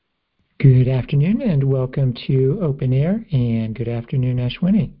Good afternoon and welcome to Open Air, and good afternoon,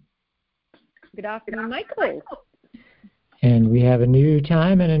 Ashwini. Good afternoon, Michael. And we have a new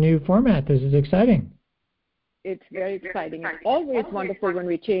time and a new format. This is exciting. It's very exciting. It's always wonderful when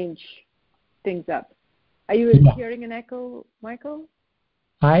we change things up. Are you hearing an echo, Michael?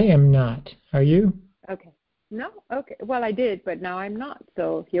 I am not. Are you? Okay. No? Okay. Well, I did, but now I'm not.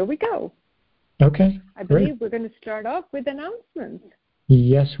 So here we go. Okay. I believe we're going to start off with announcements.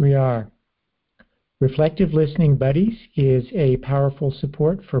 Yes, we are. Reflective Listening Buddies is a powerful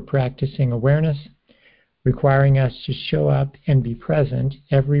support for practicing awareness, requiring us to show up and be present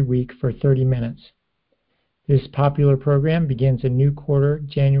every week for 30 minutes. This popular program begins a new quarter,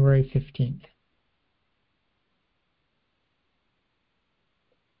 January 15th.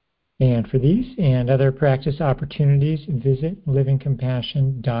 And for these and other practice opportunities, visit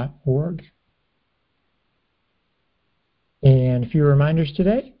livingcompassion.org. And a few reminders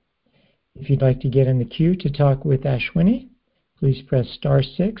today. If you'd like to get in the queue to talk with Ashwini, please press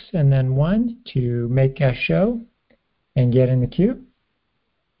 *6 and then 1 to make a show and get in the queue.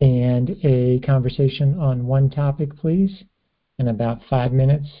 And a conversation on one topic, please, in about 5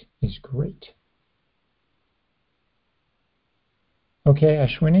 minutes is great. Okay,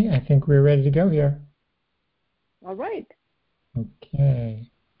 Ashwini, I think we're ready to go here. All right. Okay.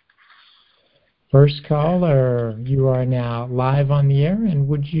 First caller, you are now live on the air, and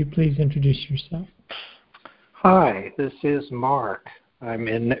would you please introduce yourself? Hi, this is Mark. I'm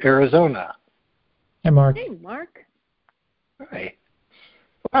in Arizona. Hi, Mark. Hey, Mark. Hi.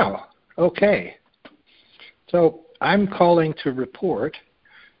 Wow, okay. So I'm calling to report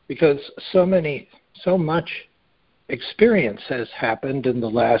because so much experience has happened in the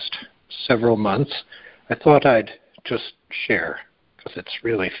last several months. I thought I'd just share because it's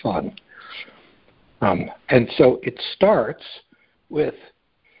really fun. And so it starts with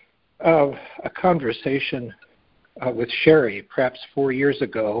a conversation with Sherry, perhaps 4 years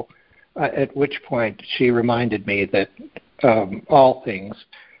ago, at which point she reminded me that all things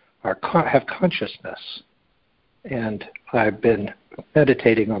have consciousness. And I've been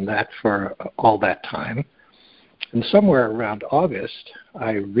meditating on that for all that time. And somewhere around August,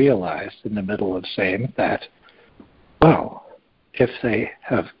 I realized in the middle of saying that, well, if they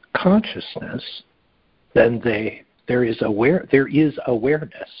have consciousness, then there is awareness.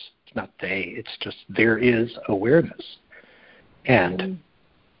 It's not they, it's just there is awareness. And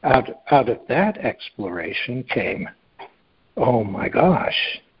out of that exploration came, oh my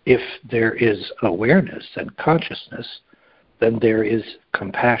gosh, if there is awareness and consciousness, then there is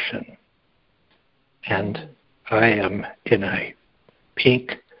compassion. And I am in a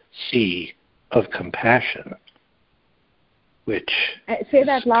pink sea of compassion. Which say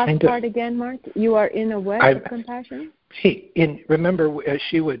that last part again, Mark. You are in a web of compassion? Remember,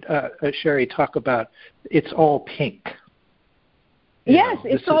 Sherry talk about it's all pink. Yes,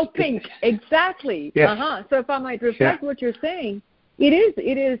 it's all pink. Exactly. Yes. So if I might reflect what you're saying, it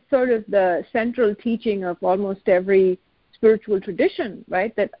is sort of the central teaching of almost every spiritual tradition,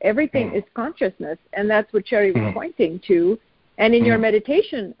 right? That everything is consciousness, and that's what Sherry was pointing to. And in your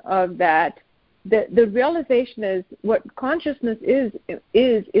meditation of that, the realization is what consciousness is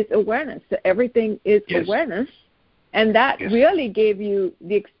awareness. So everything is awareness, and that really gave you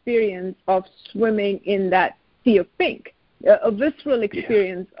the experience of swimming in that sea of pink, a visceral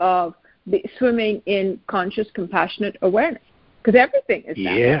experience of swimming in conscious, compassionate awareness. Because everything is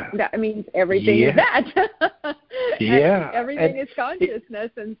that. That means everything is that. Everything is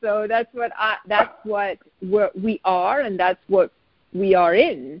consciousness, and so that's what we are, and that's what we are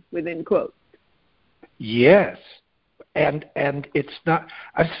in, within quotes. Yes, and it's not.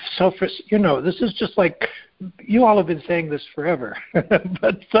 This is just like you all have been saying this forever,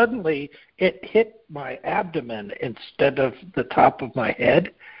 but suddenly it hit my abdomen instead of the top of my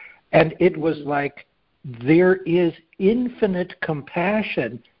head, and it was like there is infinite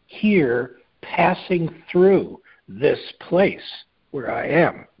compassion here passing through this place where I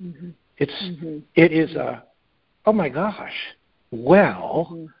am. It is a, oh my gosh,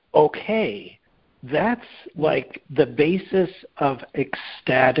 well, okay. That's like the basis of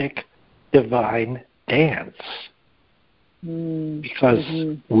ecstatic divine dance.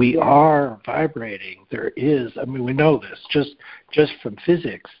 Because we are vibrating. There is, we know this just from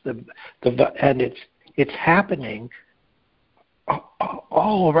physics. And it's happening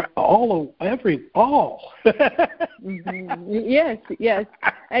all around, all. Yes.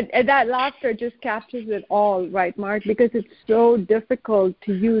 And that laughter just captures it all, right, Mark? Because it's so difficult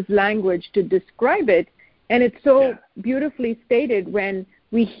to use language to describe it, and it's so beautifully stated when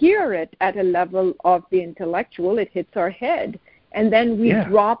we hear it at a level of the intellectual. It hits our head, And then we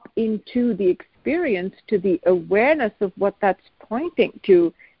drop into the experience, to the awareness of what that's pointing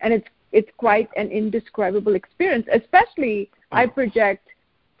to. And it's quite an indescribable experience, especially, I project,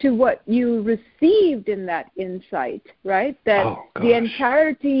 to what you received in that insight, right? That the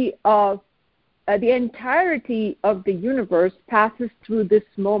entirety of the universe passes through this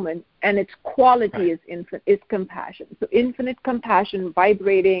moment, and its quality is compassion. So infinite compassion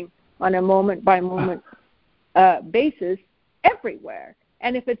vibrating on a moment-by-moment basis everywhere.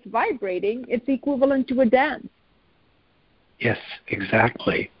 And if it's vibrating, it's equivalent to a dance. Yes,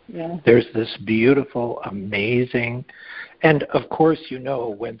 exactly. Yeah. There's this beautiful, amazing, and of course,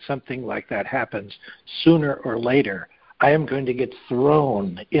 when something like that happens, sooner or later, I am going to get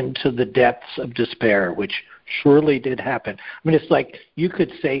thrown into the depths of despair, which surely did happen. I mean, it's like you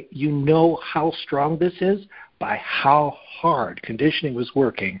could say, how strong this is by how hard conditioning was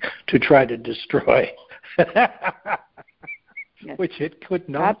working to try to destroy, which it could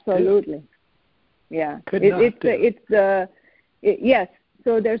not Absolutely. do. Yeah. Yes.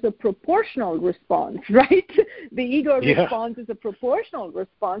 So there's a proportional response, right? The ego response is a proportional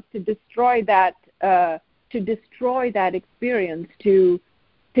response to destroy that experience, to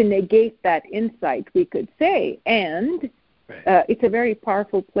negate that insight, we could say. And it's a very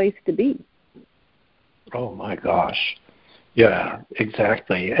powerful place to be. Oh my gosh. Yeah,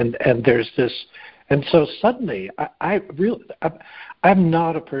 exactly. And there's this, and so suddenly I'm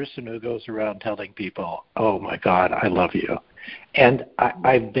not a person who goes around telling people, oh my God, I love you. And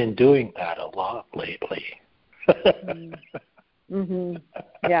I've been doing that a lot lately. Mm-hmm.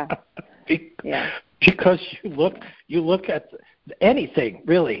 Yeah. Because you look at anything,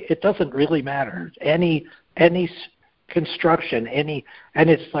 really, it doesn't really matter. Any construction, and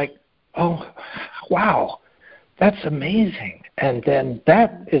it's like, oh, wow, that's amazing. And then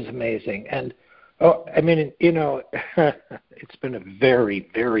that is amazing. And it's been a very,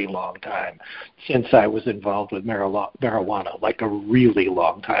 very long time since I was involved with marijuana, like a really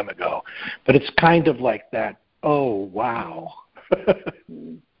long time ago. But it's kind of like that, oh, wow.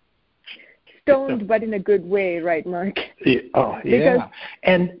 Stoned, but in a good way, right, Mark? Yeah.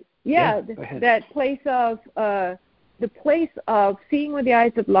 And that place of the place of seeing with the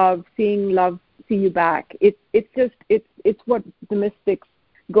eyes of love, seeing love see you back. It's what the mystics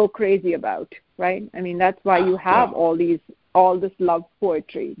go crazy about, right? I mean, that's why you have all this love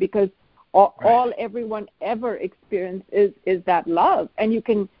poetry, because all everyone ever experienced is that love. And you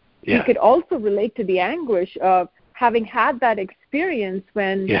could also relate to the anguish of having had that experience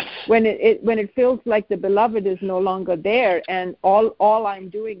when it feels like the beloved is no longer there, and all I'm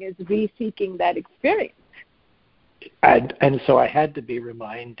doing is re-seeking that experience. And so I had to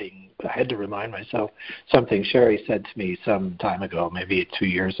remind myself something Sherry said to me some time ago, maybe 2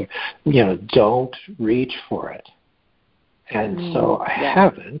 years ago, don't reach for it. And so I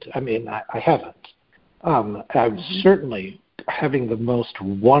haven't. I mean, I haven't. I'm certainly having the most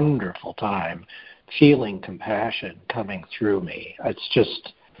wonderful time feeling compassion coming through me. It's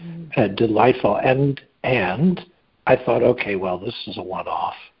just delightful. And I thought, okay, well, this is a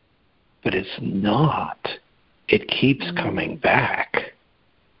one-off. But it's not. It keeps coming back.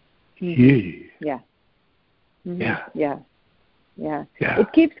 Yeah.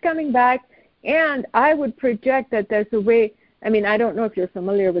 It keeps coming back. And I would project that there's a way, I mean, I don't know if you're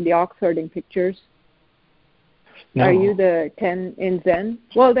familiar with the ox herding pictures. No. Are you the 10 in Zen?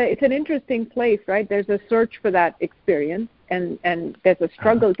 Well, it's an interesting place, right? There's a search for that experience, and there's a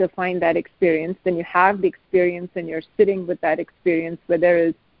struggle to find that experience. Then you have the experience, and you're sitting with that experience where there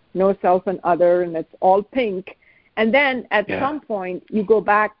is no self and other, and it's all pink. And then at some point, you go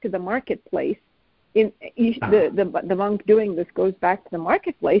back to the marketplace. The monk doing this goes back to the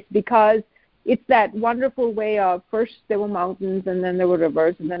marketplace, because it's that wonderful way of, first there were mountains, and then there were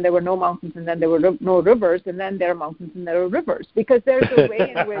rivers, and then there were no mountains, and then there were no rivers, and then there are mountains, and there are rivers. Because there's a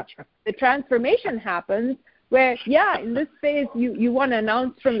way in which the transformation happens where, in this phase, you want to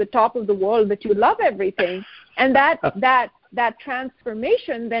announce from the top of the world that you love everything, and that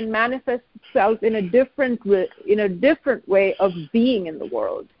transformation then manifests itself in a different way of being in the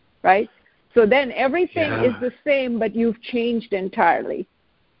world, right? So then everything is the same, but you've changed entirely.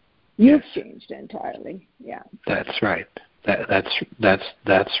 You've changed entirely. Yeah. That's right.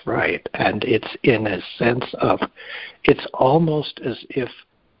 That's right. And it's in a sense of, it's almost as if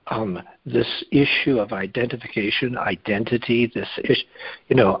this issue of identification, identity, this issue,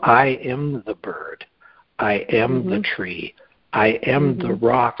 I am the bird, I am the tree, I am the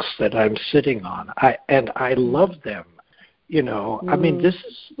rocks that I'm sitting on, I love them. I mean, this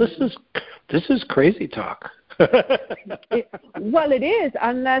is crazy talk. Well, it is,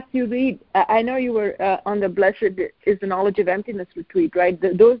 unless you read. I know you were on the Blessed is the Knowledge of Emptiness retreat, right?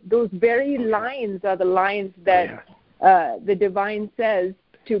 Those very lines are the lines that the divine says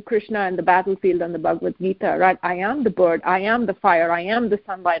to Krishna in the battlefield on the Bhagavad Gita, right? I am the bird, I am the fire, I am the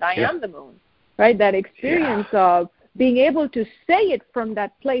sunlight, I am the moon, right? That experience of being able to say it from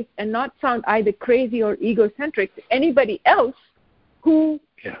that place and not sound either crazy or egocentric to anybody else who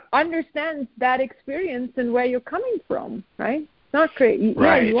understands that experience and where you're coming from, right? It's not crazy.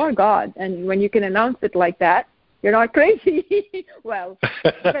 Right. Yeah, you are God, and when you can announce it like that, you're not crazy. Well,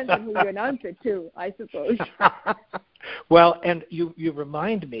 depends on who you announce it to, I suppose. Well, and you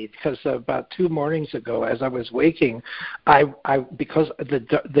remind me, because about 2 mornings ago, as I was waking, I because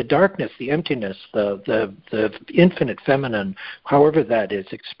the darkness, the emptiness, the infinite feminine, however that is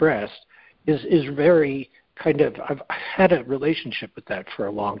expressed, is very kind of, I've had a relationship with that for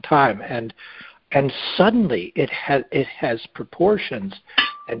a long time, and suddenly it has proportions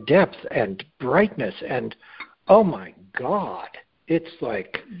and depth and brightness, and oh my God, it's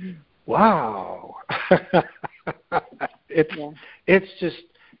like, wow. It's just,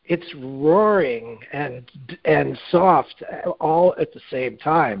 it's roaring and soft all at the same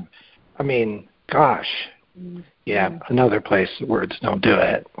time. I mean, gosh, another place the words don't do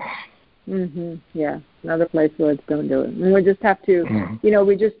it. Yeah, another place words don't do it. And we just have to,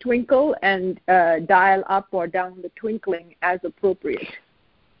 we just twinkle and dial up or down the twinkling as appropriate.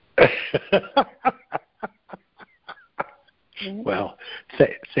 Well,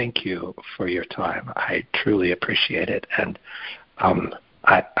 thank you for your time. I truly appreciate it, and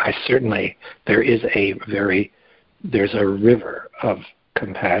I certainly, there's a river of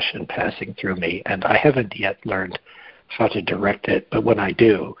compassion passing through me, and I haven't yet learned how to direct it. But when I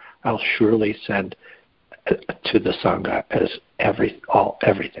do, I'll surely send to the Sangha as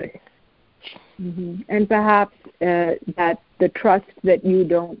everything. And perhaps that the trust that you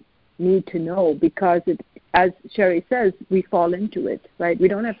don't need to know, because it, as Sherry says, we fall into it, right? We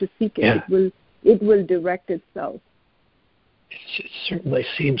don't have to seek it. Yeah. It will direct itself. It certainly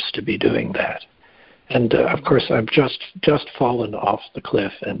seems to be doing that. And of course, I've just fallen off the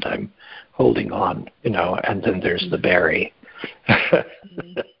cliff, and I'm holding on, and then there's the berry.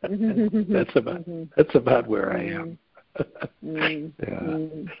 That's about where I am.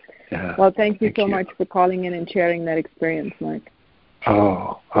 Yeah. Well, thank you so much for calling in and sharing that experience, Mark.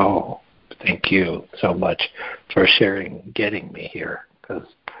 Oh, thank you so much for getting me here, because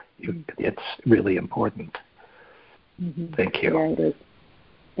it's really important. Thank you. Yeah, it is.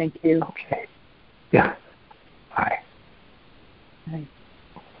 Thank you. Okay. Yeah. Bye. Bye.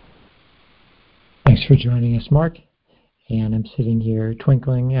 Thanks for joining us, Mark. And I'm sitting here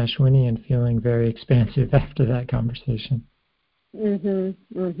twinkling, Ashwini, and feeling very expansive after that conversation.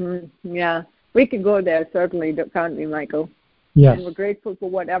 Yeah. We could go there, certainly, can't we, Michael? Yes. And we're grateful for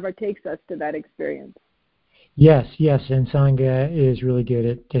whatever takes us to that experience. Yes, and Sangha is really good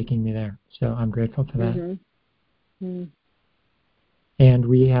at taking me there. So I'm grateful for that. And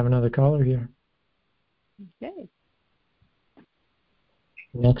we have another caller here. Okay.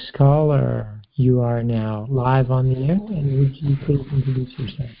 Next caller, you are now live on the air, and would you please introduce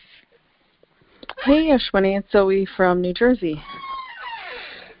yourself? Hey, Ashwini, it's Zoe from New Jersey.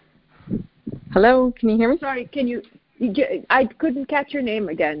 Hello, can you hear me? Sorry, I couldn't catch your name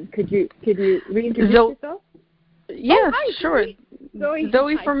again. Could you reintroduce yourself? Yes, hi, sure.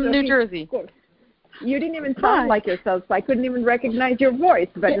 Zoe from New Jersey. Of course. You didn't even sound like yourself, so I couldn't even recognize your voice,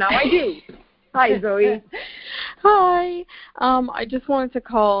 but now I do. Hi, Zoe. Hi. I just wanted to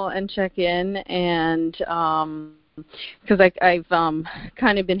call and check in, and because I've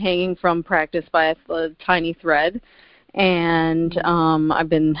kind of been hanging from practice by a tiny thread, and I've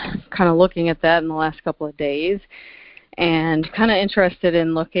been kind of looking at that in the last couple of days, and kind of interested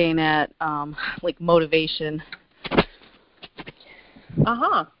in looking at like motivation.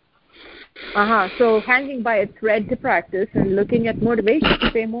 So hanging by a thread to practice and looking at motivation.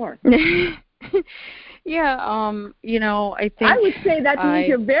 Say more. Yeah, I think I would say that means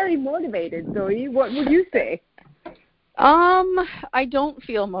you're very motivated, Zoe. What would you say? I don't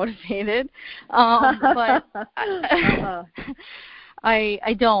feel motivated, but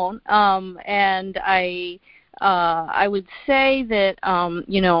I don't, and I would say that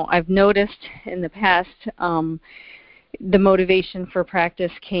I've noticed in the past the motivation for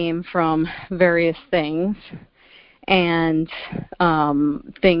practice came from various things, and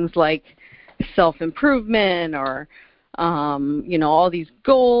things like self-improvement or all these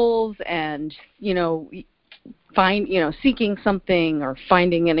goals, and seeking something or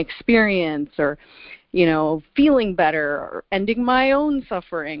finding an experience, or feeling better, or ending my own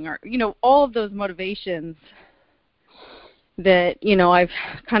suffering, or all of those motivations that, I've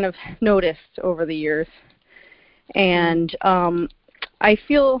kind of noticed over the years. And I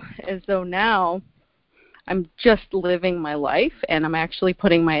feel as though now I'm just living my life, and I'm actually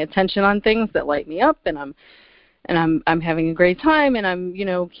putting my attention on things that light me up, and I'm having a great time, and I'm,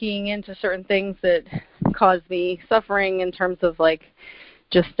 keying into certain things that cause me suffering in terms of like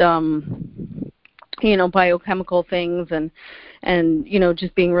just biochemical things and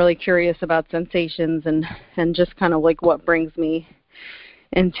just being really curious about sensations and just kind of like what brings me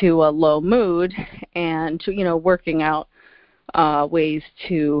into a low mood, and working out ways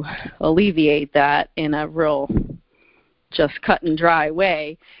to alleviate that in a real just cut and dry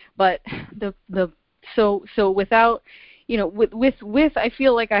way. But so without with I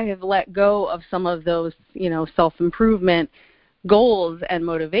feel like I have let go of some of those self-improvement goals and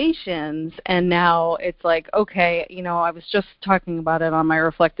motivations, and now it's like, okay, I was just talking about it on my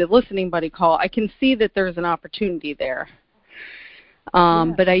Reflective Listening Buddy call. I can see that there's an opportunity there,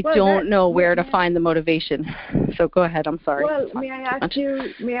 but I don't know where to find the motivation. So go ahead. I'm sorry. Well, may I ask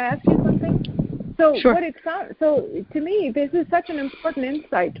you something? So sure. So to me, this is such an important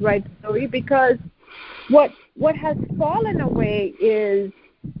insight, right, Zoe? Because what has fallen away is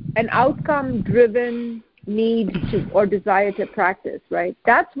an outcome-driven need to or desire to practice, right?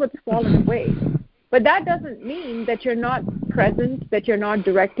 That's what's fallen away. But that doesn't mean that you're not present, that you're not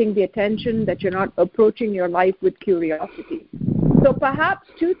directing the attention, that you're not approaching your life with curiosity. So perhaps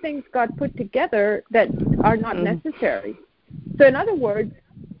two things got put together that are not necessary. So in other words,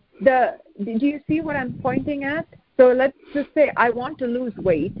 do you see what I'm pointing at? So let's just say I want to lose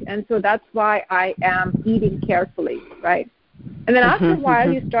weight, and so that's why I am eating carefully, right? And then after a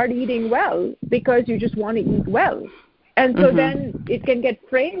while, you start eating well because you just want to eat well. And so then it can get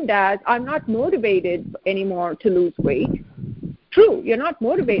framed as, I'm not motivated anymore to lose weight. True, you're not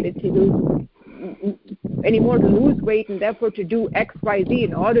motivated to lose weight and therefore to do X, Y, Z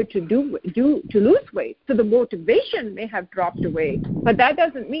in order to lose weight. So the motivation may have dropped away, but that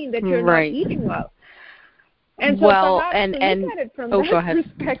doesn't mean that you're not eating well. And so perhaps to look at it from that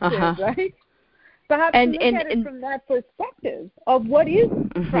perspective, right? Perhaps to look at it from that perspective of what is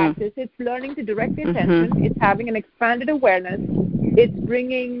practice. It's learning to direct the attention. It's having an expanded awareness. It's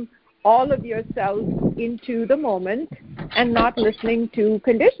bringing all of yourself into the moment and not listening to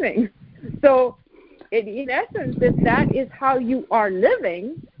conditioning. So in essence, if that is how you are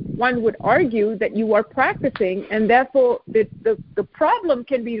living, one would argue that you are practicing, and therefore the problem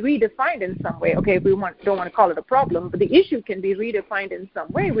can be redefined in some way. Okay, we don't want to call it a problem, but the issue can be redefined in some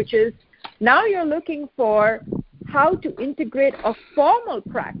way, which is now you're looking for how to integrate a formal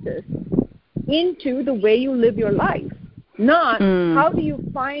practice into the way you live your life, not how do you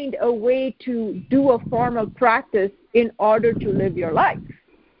find a way to do a formal practice in order to live your life.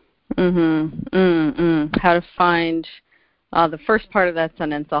 How to find the first part of that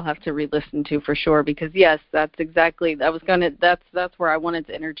sentence I'll have to re-listen to for sure, because yes, that's exactly, that's where I wanted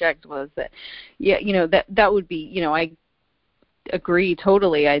to interject, was that, that would be, I agree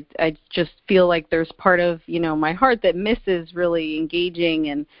totally. I just feel like there's part of, my heart that misses really engaging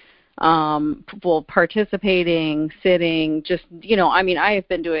and participating, sitting, just, I have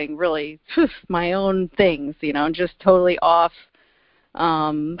been doing really my own things, just totally off,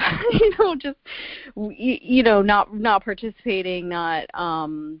 just, not participating, not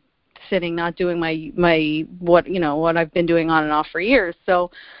sitting, not doing my what I've been doing on and off for years.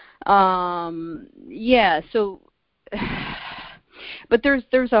 So, but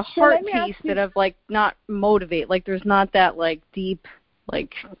there's a heart piece that I've not motivate, there's not that deep,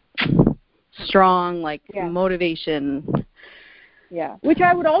 strong motivation. Yeah, which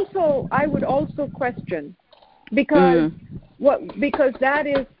I would also question, because that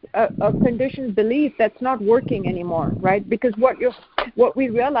is a conditioned belief that's not working anymore, right? Because what we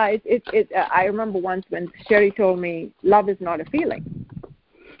realize is I remember once when Sherry told me love is not a feeling.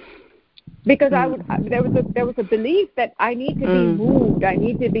 Because there was a belief that I need to be moved, I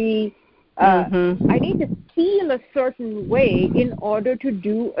need to be I need to feel a certain way in order to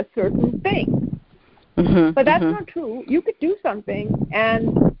do a certain thing. But that's not true. You could do something,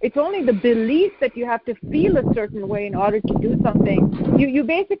 and it's only the belief that you have to feel a certain way in order to do something. You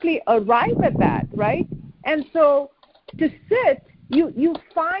basically arrive at that, right? And so to sit, you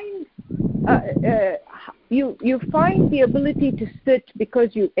find you find the ability to sit because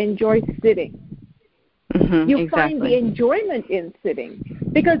you enjoy sitting. You find the enjoyment in sitting.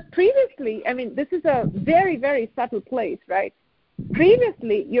 Because previously, this is a very, very subtle place, right?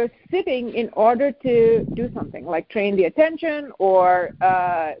 Previously, you're sitting in order to do something, like train the attention or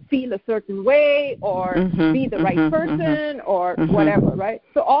feel a certain way or be the right person or whatever, right?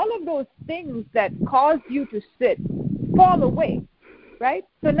 So all of those things that cause you to sit fall away, right?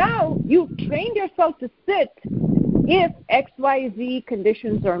 So now you've trained yourself to sit if XYZ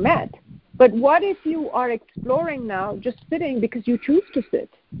conditions are met. But what if you are exploring now just sitting because you choose to sit?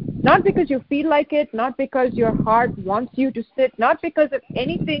 Not because you feel like it, not because your heart wants you to sit, not because of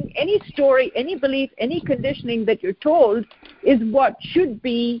anything, any story, any belief, any conditioning that you're told is what should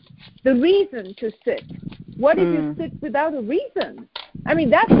be the reason to sit. What if you sit without a reason? I mean,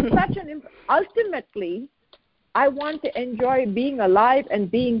 that's such an... Ultimately, I want to enjoy being alive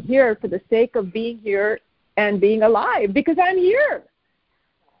and being here for the sake of being here and being alive because I'm here.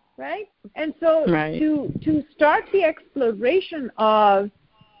 Right? And so to start the exploration of,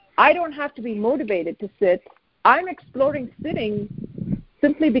 I don't have to be motivated to sit. I'm exploring sitting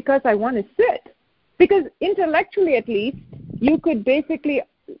simply because I want to sit. Because intellectually, at least, you could basically,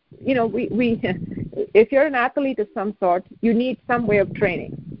 if you're an athlete of some sort, you need some way of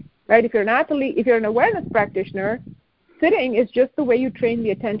training. Right? If you're an athlete, if you're an awareness practitioner, sitting is just the way you train the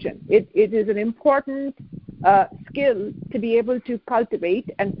attention. It is an important skill to be able to cultivate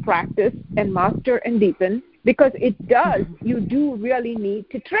and practice and master and deepen because you do really need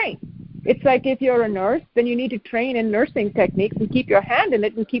to train. It's like if you're a nurse, then you need to train in nursing techniques and keep your hand in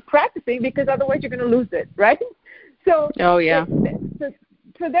it and keep practicing because otherwise you're going to lose it, right? So, so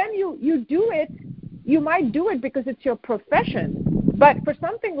then you do it. You might do it because it's your profession. But for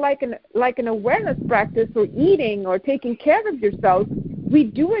something like an awareness practice or eating or taking care of yourself, we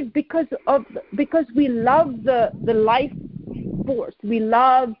do it because we love the life force. We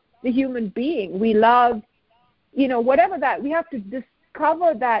love the human being. We love, whatever that. We have to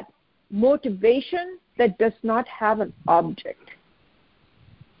discover that motivation that does not have an object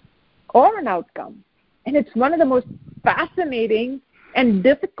or an outcome. And it's one of the most fascinating and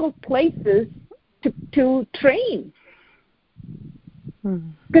difficult places to train.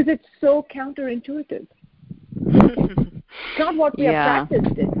 Because it's so counterintuitive. It's not what we have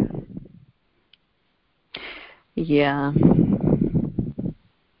practiced in. Yeah.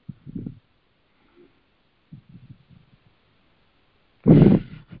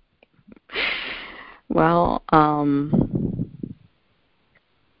 Well, I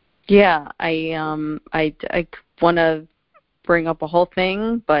want to bring up a whole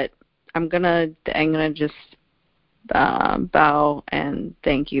thing, but I'm gonna just bow and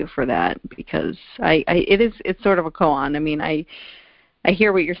thank you for that because it's sort of a koan. I mean, I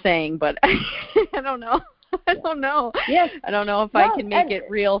hear what you're saying, but I don't know. Yes. I don't know if I can make it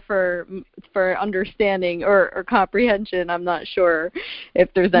real for understanding or comprehension. I'm not sure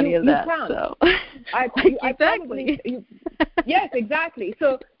if there's any of that. Can. So exactly. Yes, exactly.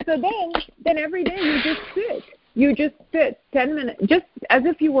 So then every day you just sit. You just sit 10 minutes, just as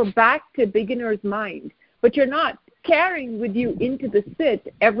if you were back to beginner's mind, but you're not carrying with you into the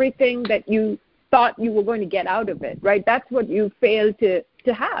sit everything that you thought you were going to get out of it, right? That's what you failed to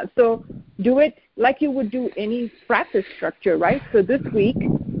have. So do it like you would do any practice structure, right? So this week,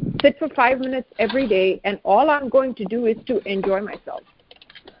 sit for 5 minutes every day, and all I'm going to do is to enjoy myself.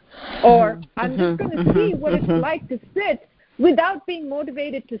 Or I'm just going to see what it's like to sit without being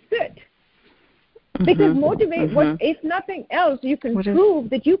motivated to sit. Because if nothing else, you can prove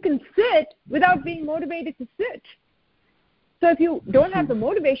that you can sit without being motivated to sit. So if you don't have the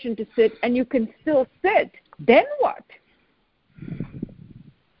motivation to sit and you can still sit, then what?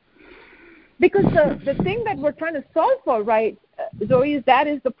 Because the thing that we're trying to solve for, right, Zoe, that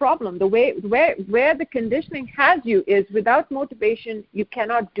is the problem. The way where the conditioning has you is without motivation, you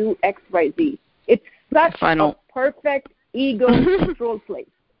cannot do X, Y, Z. It's such a perfect ego control place.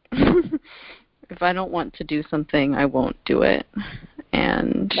 If I don't want to do something, I won't do it,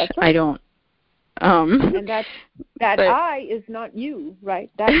 and that's right. I don't. And that I is not you,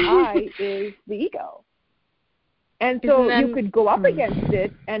 right? That I is the ego. And so you could go up against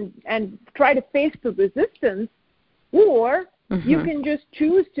it and try to face the resistance, or you can just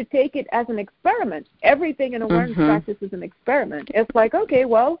choose to take it as an experiment. Everything in awareness practice is an experiment. It's like, okay,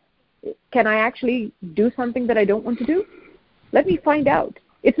 well, can I actually do something that I don't want to do? Let me find out.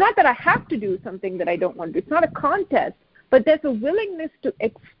 It's not that I have to do something that I don't want to do. It's not a contest, but there's a willingness to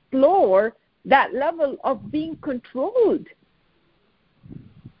explore that level of being controlled.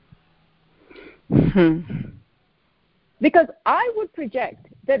 Because I would project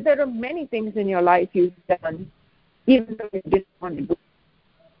that there are many things in your life you've done, even though you didn't want to do.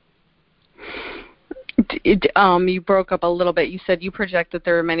 You broke up a little bit. You said you project that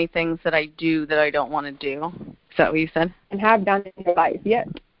there are many things that I do that I don't want to do. Is that what you said? And have done in your life, yes.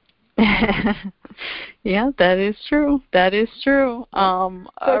 Yeah, that is true. That is true. So all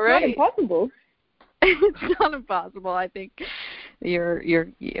it's right. not impossible. It's not impossible. I think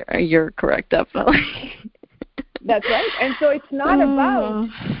you're correct, definitely. That's right. And so it's not about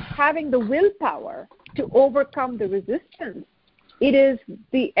having the willpower to overcome the resistance. It is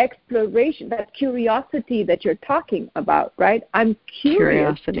the exploration, that curiosity that you're talking about, right? I'm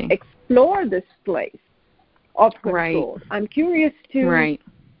curious to explore this place of control. Right. I'm curious to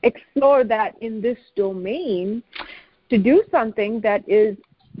explore that in this domain, to do something that is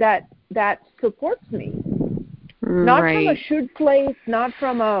that supports me. Not from a should place, not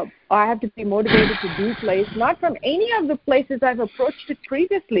from a I have to be motivated to do place, not from any of the places I've approached it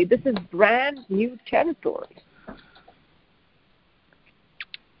previously. This is brand new territory.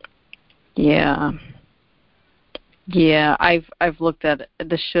 Yeah. Yeah, I've looked at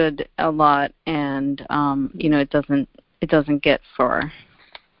the should a lot, and it doesn't get for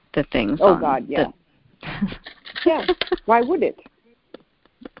the things. Oh God, yeah. Yeah. Why would it?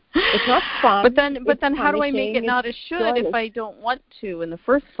 It's not fun. But then, how do I make it not a should if I don't want to in the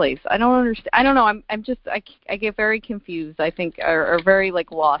first place? I don't understand. I don't know. I get very confused. I think, or very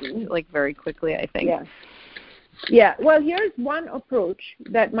lost, very quickly. I think. Yeah. Yeah. Well, here's one approach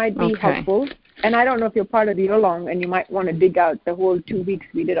that might be helpful, and I don't know if you're part of the year-long, and you might want to dig out the whole 2 weeks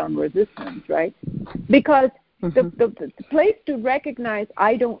we did on resistance, right? Because the place to recognize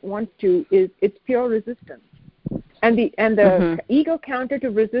I don't want to is it's pure resistance. And the ego counter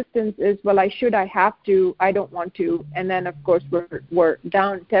to resistance is, well, I should, I have to, I don't want to. And then, of course, we're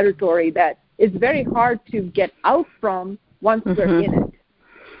down territory that is very hard to get out from once we're in it,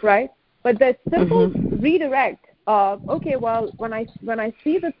 right? But the simple redirect of, okay, well, when I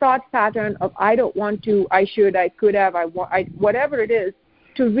see the thought pattern of I don't want to, I should, I could have, whatever it is,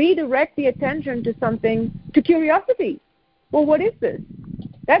 to redirect the attention to something, to curiosity. Well, what is this?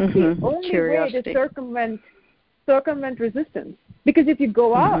 That's the only way to circumvent resistance. Because if you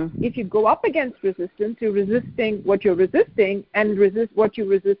go up against resistance, you're resisting what you're resisting, and what you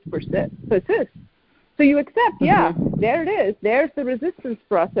resist persists. So you accept, there it is. There's the resistance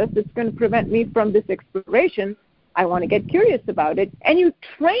process that's going to prevent me from this exploration. I want to get curious about it. And you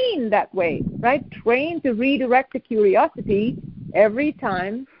train that way, right? Train to redirect the curiosity every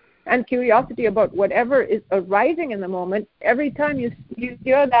time, and curiosity about whatever is arising in the moment. Every time you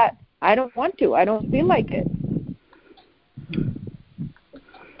hear that, I don't want to, I don't feel like it.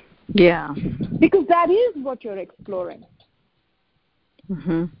 Yeah. Because that is what you're exploring.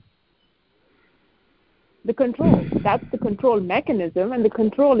 The control. That's the control mechanism, and the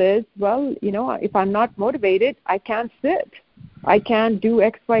control is, well, if I'm not motivated, I can't sit. I can't do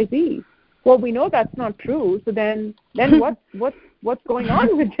X, Y, Z. Well, we know that's not true, so then what's going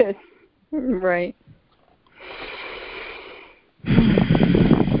on with this? Right.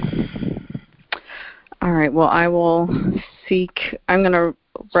 All right, well, I will I'm going to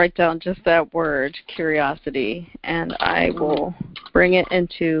write down just that word, curiosity, and I will bring it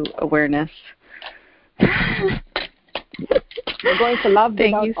into awareness. We're going to love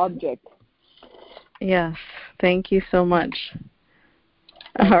without object. Yes, thank you so much.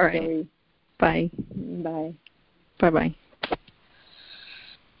 Thanks, all right. Zoe. Bye. Bye. Bye-bye.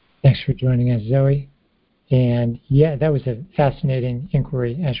 Thanks for joining us, Zoe. And yeah, that was a fascinating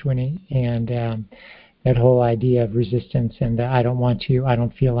inquiry, Ashwini, and that whole idea of resistance and the I don't want to, I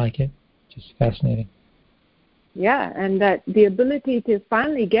don't feel like it, just fascinating. Yeah, and that the ability to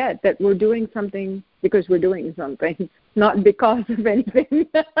finally get that we're doing something because we're doing something, not because of anything.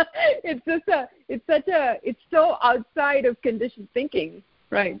 It's so outside of conditioned thinking,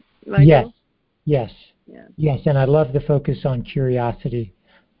 right? Michael? Yes. And I love the focus on curiosity.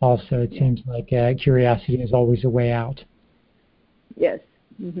 Also, it seems like curiosity is always a way out. Yes.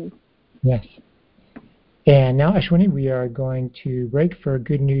 Yes. And now, Ashwini, we are going to break for a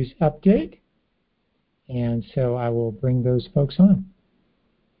good news update. And so I will bring those folks on.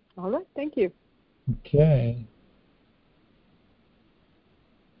 All right. Thank you. Okay.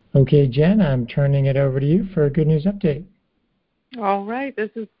 Okay, Jen, I'm turning it over to you for a good news update. All right. This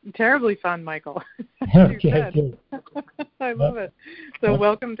is terribly fun, Michael. Okay, good. I love it. So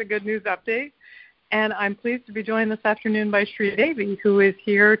welcome to Good News Update. And I'm pleased to be joined this afternoon by Sri Devi, who is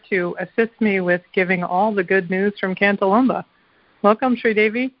here to assist me with giving all the good news from Cantalumba. Welcome, Sri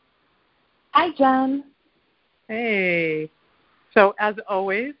Devi. Hi, Jen. Hey. So as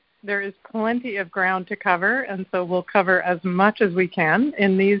always, there is plenty of ground to cover, and so we'll cover as much as we can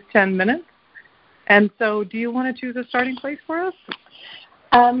in these 10 minutes. And so do you want to choose a starting place for us?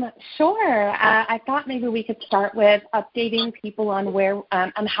 Sure. I thought maybe we could start with updating people on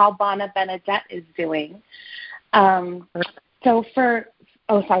on how Bana Benedette is doing. Sorry, go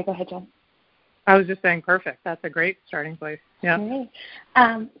ahead, Jen. I was just saying perfect. That's a great starting place. Yeah. Okay.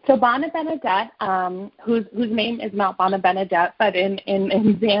 So Bana Benedette, whose name is not Bana Benedette, but in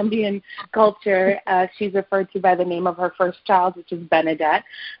Zambian culture, she's referred to by the name of her first child, which is Benedette.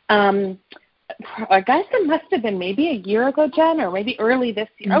 I guess it must have been maybe a year ago, Jen, or maybe early this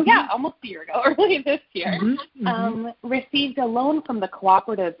year. Mm-hmm. Oh, yeah, almost a year ago, early this year, received a loan from the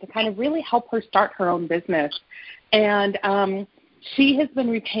cooperative to kind of really help her start her own business. And she has been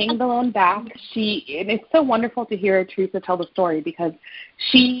repaying the loan back. And it's so wonderful to hear Teresa tell the story because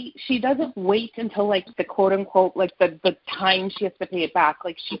she doesn't wait until, like, the quote-unquote, like, the time she has to pay it back.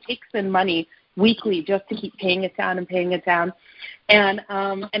 Like, she takes in money weekly just to keep paying it down,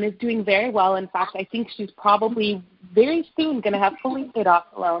 and is doing very well. In fact, I think she's probably very soon going to have fully paid off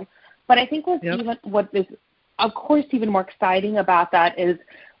the loan. But I think what is, of course, even more exciting about that is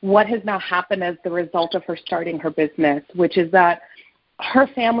what has now happened as the result of her starting her business, which is that her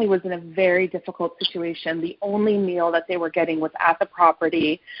family was in a very difficult situation. The only meal that they were getting was at the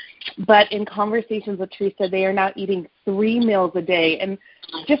property. But in conversations with Teresa, they are now eating 3 meals a day. And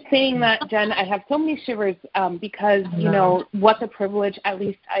just saying that, Jen, I have so many shivers because, you know, what the privilege, at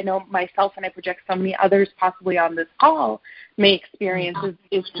least I know myself and I project so many others possibly on this call may experience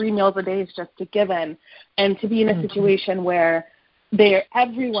is 3 meals a day is just a given. And to be in a situation where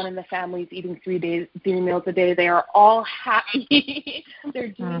everyone in the family is eating 3 meals a day. They are all happy. They're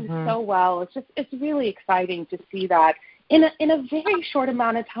doing so well. It's really exciting to see that in a very short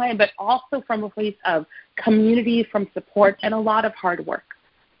amount of time, but also from a place of community, from support, and a lot of hard work.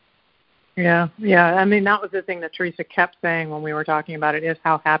 Yeah. I mean, that was the thing that Teresa kept saying when we were talking about it, is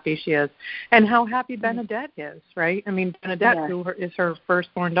how happy she is and how happy Benedette is, right? I mean, Benedette, who is her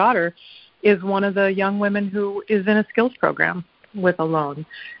firstborn daughter, is one of the young women who is in a skills program with a loan.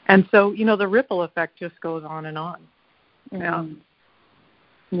 And so, you know, the ripple effect just goes on and on.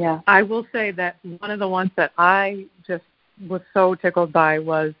 Yeah. I will say that one of the ones that I just was so tickled by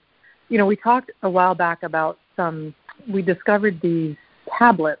was, you know, we talked a while back about we discovered these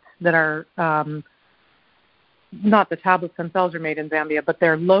tablets that are, not the tablets themselves are made in Zambia, but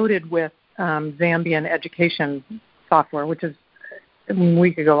they're loaded with Zambian education software, which is, I mean,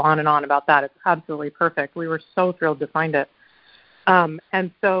 we could go on and on about that. It's absolutely perfect. We were so thrilled to find it.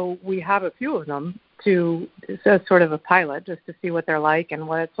 And so we have a few of them as sort of a pilot just to see what they're like and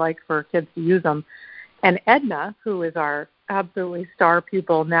what it's like for kids to use them. And Edna, who is our absolutely star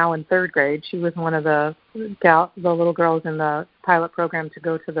pupil now in 3rd grade, she was one of the little girls in the pilot program to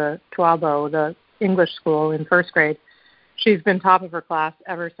go to the Twabo, the English school, in 1st grade. She's been top of her class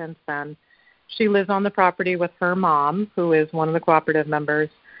ever since then. She lives on the property with her mom, who is one of the cooperative members,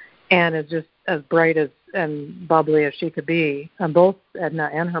 and is just as bright and bubbly as she could be, both Edna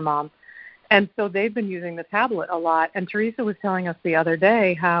and her mom. And so they've been using the tablet a lot. And Teresa was telling us the other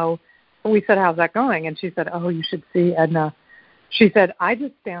day we said, how's that going? And she said, oh, you should see Edna. She said, I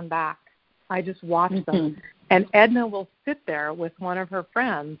just stand back. I just watch them. And Edna will sit there with one of her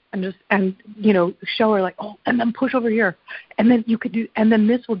friends and you know, show her like, oh, and then push over here. And then you could do, and then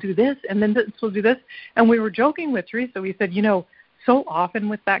this will do this, and then this will do this. And we were joking with Teresa. We said, you know, so often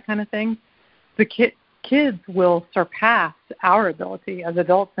with that kind of thing, the kids will surpass our ability as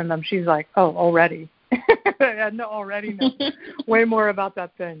adults in them. She's like, oh, already. Edna already knows way more about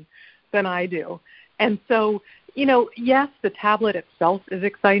that thing than I do. And so, you know, yes, the tablet itself is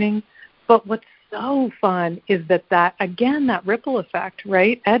exciting, but what's so fun is that again, that ripple effect,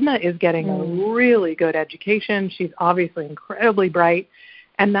 right? Edna is getting a really good education. She's obviously incredibly bright,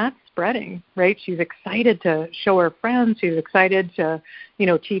 and that's spreading, right? She's excited to show her friends. She's excited to, you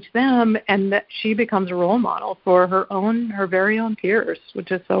know, teach them, and that she becomes a role model for her very own peers,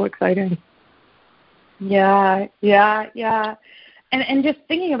 which is so exciting. Yeah. And just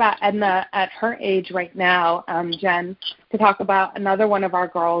thinking about Edna at her age right now, Jen, to talk about another one of our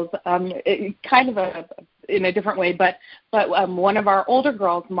girls, kind of in a different way, but one of our older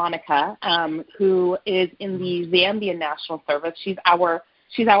girls, Monica, who is in the Zambian National Service. She's our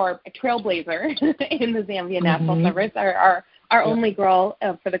trailblazer in the Zambian National Service, our only girl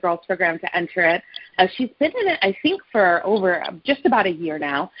for the girls program to enter it. She's been in it, I think, for over just about a year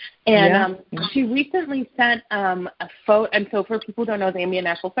now. And she recently sent a photo. And so for people who don't know, the Zambian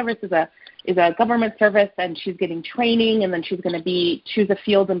National Service is a government service, and she's getting training, and then she's going to choose a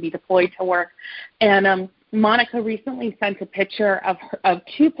field and be deployed to work. And Monica recently sent a picture of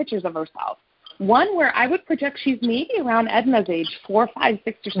 2 pictures of herself. One where I would project she's maybe around Edna's age, 4, 5,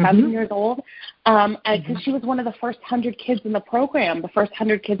 6, or 7 years old, because she was one of the first 100 kids in the program, the first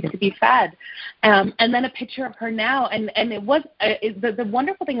 100 kids to be fed. And then a picture of her now. And it was the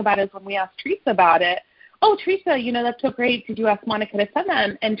wonderful thing about it is when we asked Teresa about it, oh, Teresa, that's so great. Did you ask Monica to send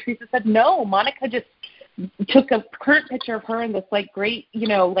that? And Teresa said, no, Monica just took a current picture of her in this great,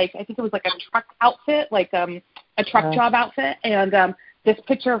 I think it was a truck outfit, a truck job outfit. And this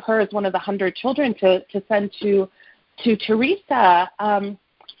picture of her is one of the 100 children to send to Teresa.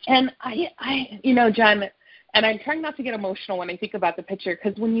 And I Jen, and I'm trying not to get emotional when I think about the picture,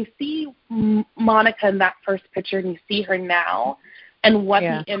 because when you see Monica in that first picture and you see her now and what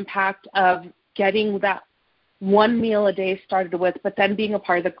the impact of getting that one meal a day started with, but then being a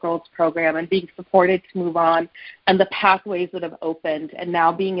part of the girls program and being supported to move on, and the pathways that have opened, and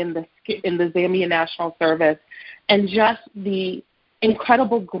now being in the Zambia National Service, and just the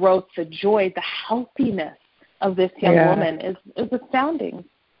incredible growth, the joy, the healthiness of this young woman is astounding.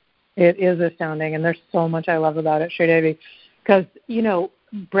 It is astounding, and there's so much I love about it, Sridevi, because,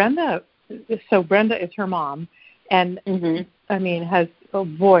 Brenda is her mom, and, has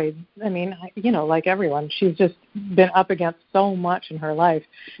like everyone, she's just been up against so much in her life.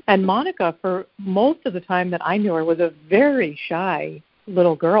 And Monica, for most of the time that I knew her, was a very shy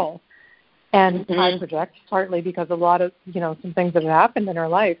little girl. And I project partly because a lot of, some things that have happened in her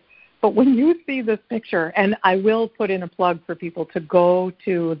life. But when you see this picture, and I will put in a plug for people to go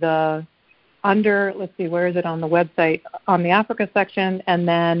to let's see, where is it on the website? On the Africa section, and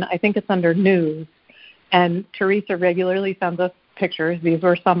then I think it's under news. And Teresa regularly sends us pictures. These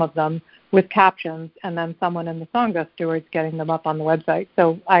were some of them with captions, and then someone in the Sangha steward's getting them up on the website.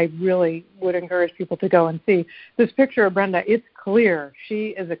 So I really would encourage people to go and see this picture of Brenda. It's clear she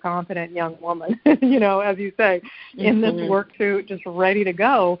is a confident young woman, as you say, in this work suit, just ready to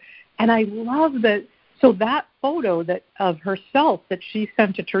go. And I love that. So that photo of herself that she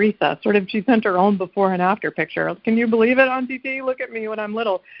sent to Teresa, she sent her own before and after picture. Can you believe it, on TT? Look at me when I'm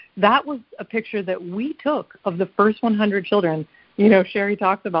little. That was a picture that we took of the first 100 children. Sherry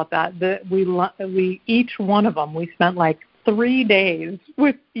talks about that. We each one of them, we spent 3 days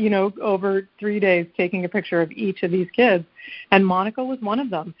with, over 3 days taking a picture of each of these kids. And Monica was one of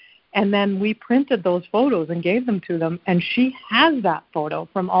them. And then we printed those photos and gave them to them. And she has that photo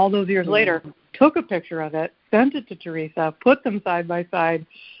from all those years later, took a picture of it, sent it to Teresa, put them side by side.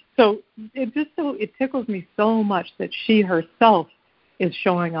 So it tickles me so much that she herself is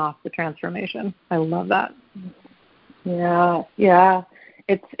showing off the transformation. I love that. Yeah.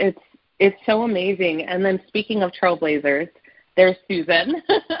 It's so amazing. And then speaking of trailblazers, there's Susan,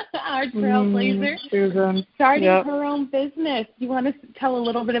 our trailblazer, Susan. starting her own business. Do you want to tell a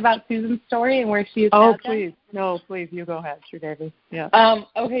little bit about Susan's story and where she is now? Oh, please. No, please, you go ahead, Sridevi. Yeah.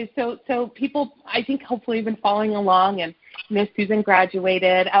 Okay, so people, I think, hopefully have been following along, and Susan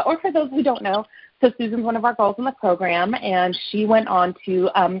graduated, or for those who don't know, so Susan's one of our girls in the program, and she went on to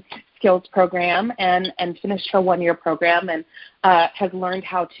skills program and finished her 1-year program and has learned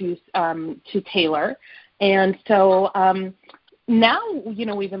how to tailor. And so now,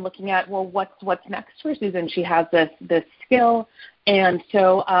 we've been looking at, what's next for Susan? She has this skill. And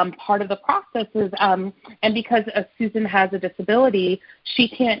so part of the process is, and because Susan has a disability, she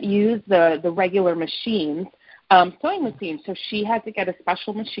can't use the regular machines, sewing machines. So she had to get a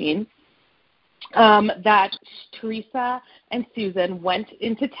special machine that Teresa and Susan went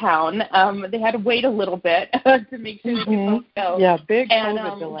into town. They had to wait a little bit to make sure they could both go. Yeah, big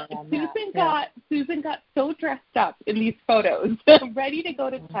COVID delay on that. Susan got so dressed up in these photos, ready to go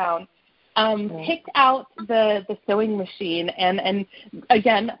to town. Picked out the sewing machine, and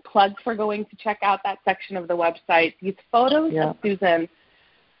again, plug for going to check out that section of the website. These photos of Susan,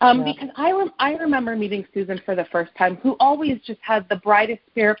 because I remember meeting Susan for the first time, who always just had the brightest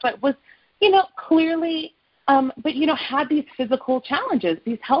spirit, but was, clearly, had these physical challenges,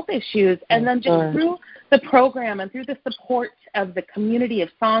 these health issues, and then just through the program and through the support of the community of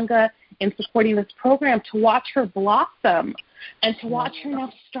Sangha in supporting this program, to watch her blossom and to watch her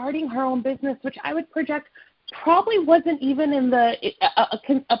now starting her own business, which I would project probably wasn't even in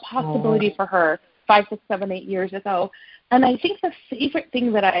a possibility for her 5, 6, 7, 8 years ago. And I think the favorite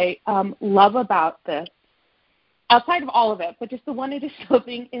thing that I love about this, outside of all of it, but just the one additional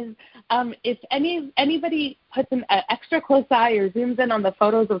thing is, if anybody puts an extra close eye or zooms in on the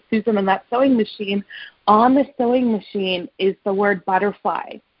photos of Susan and that sewing machine, on the sewing machine is the word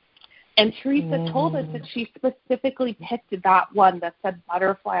butterfly. And Teresa told us that she specifically picked that one that said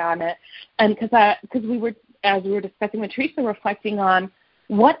butterfly on it, and because we were discussing with Teresa, reflecting on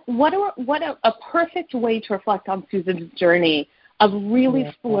what a perfect way to reflect on Susan's journey of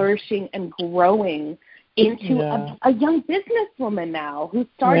really flourishing and growing into a young businesswoman now who's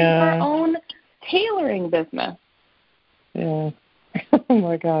starting her own tailoring business. Yeah. Oh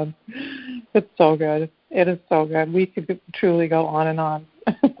my God, it's so good. It is so good. We could truly go on and on.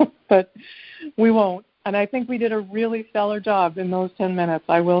 But we won't. And I think we did a really stellar job in those 10 minutes,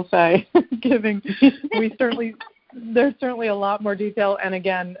 I will say, there's certainly a lot more detail. And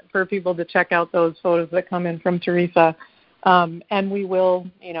again, for people to check out those photos that come in from Teresa. And we will,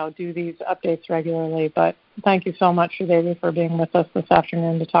 do these updates regularly. But thank you so much, Sridevi, for being with us this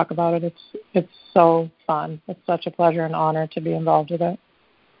afternoon to talk about it. It's so fun. It's such a pleasure and honor to be involved with it.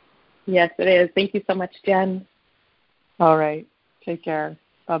 Yes, it is. Thank you so much, Jen. All right. Take care.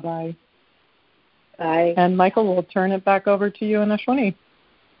 Bye-bye. Bye. And Michael, we'll turn it back over to you and Ashwini.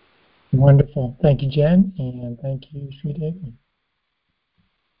 Wonderful. Thank you, Jen, and thank you, Sridevi.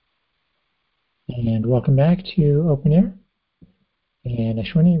 And welcome back to Open Air. And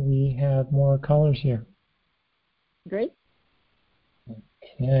Ashwini, we have more callers here. Great.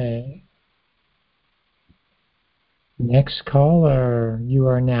 Okay. Next caller, you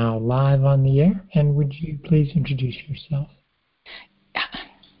are now live on the air, and would you please introduce yourself?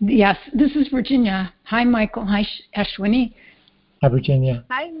 Yes, this is Virginia. Hi, Michael. Hi, Ashwini. Hi, Virginia.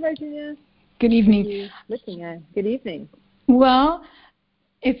 Hi, Virginia. Good evening. Good evening. Well,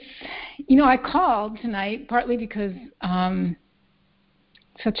 it's, I called tonight partly because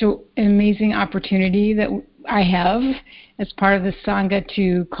such an amazing opportunity that I have as part of the Sangha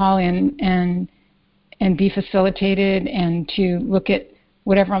to call in and be facilitated and to look at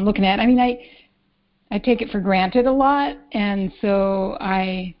whatever I'm looking at. I mean, I take it for granted a lot, and so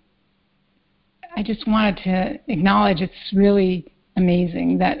I just wanted to acknowledge it's really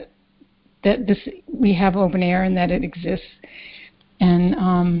amazing that this we have Open Air and that it exists, and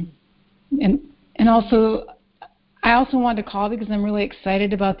also I also wanted to call because I'm really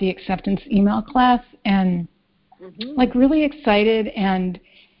excited about the acceptance email class and really excited and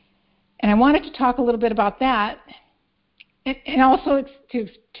I wanted to talk a little bit about that. And also to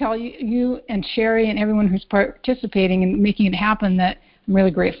tell you and Sherry and everyone who's participating and making it happen that I'm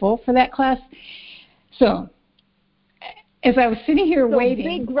really grateful for that class. So, as I was sitting here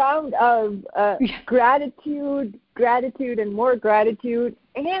waiting... big round of gratitude, and more gratitude.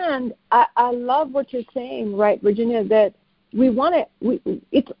 And I love what you're saying, right, Virginia, that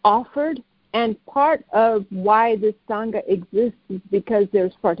it's offered, and part of why this Sangha exists is because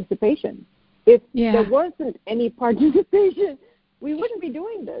there's participation. If there wasn't any participation, we wouldn't be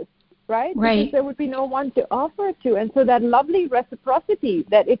doing this, right? Because there would be no one to offer it to. And so that lovely reciprocity,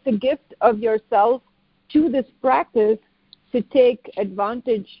 that it's a gift of yourself to this practice to take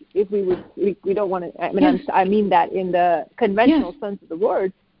advantage, if we don't want to, I mean that in the conventional sense of the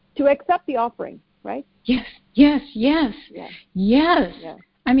word, to accept the offering, right? Yes.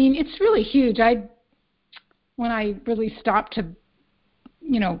 I mean, it's really huge. When I really stopped to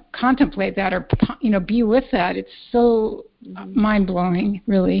contemplate that or, be with that. It's so mind-blowing,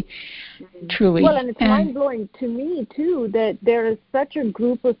 really, truly. Well, and it's mind-blowing to me, too, that there is such a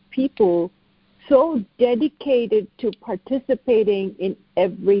group of people so dedicated to participating in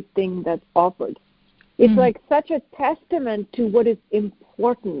everything that's offered. It's like such a testament to what is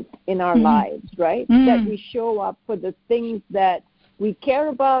important in our lives, right? That we show up for the things that we care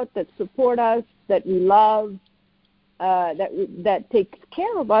about, that support us, that we love, that takes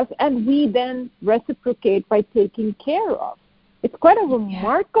care of us, and we then reciprocate by taking care of. It's quite a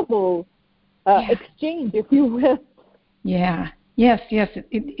remarkable exchange, if you will. Yeah. Yes,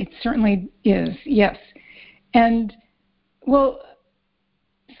 it certainly is. Yes. And, well,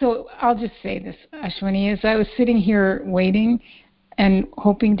 so I'll just say this, Ashwini, as I was sitting here waiting and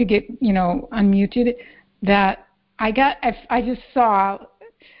hoping to get, unmuted, that I just saw...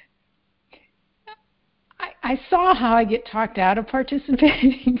 I saw how I get talked out of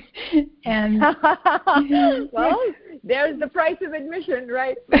participating, and well, there's the price of admission,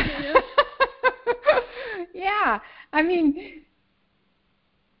 right? Yeah, I mean,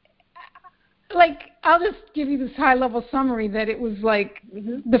 I'll just give you this high-level summary that it was like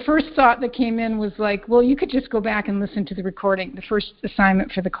the first thought that came in was like, well, you could just go back and listen to the recording, the first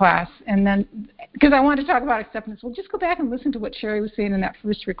assignment for the class, and then because I wanted to talk about acceptance, well, just go back and listen to what Sherry was saying in that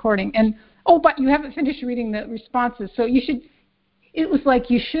first recording, and but you haven't finished reading the responses, so you should. It was like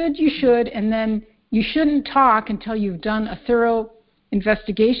you should, and then you shouldn't talk until you've done a thorough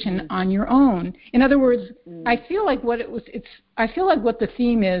investigation on your own. In other words, I feel like what the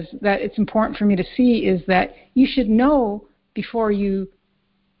theme is that it's important for me to see is that you should know before you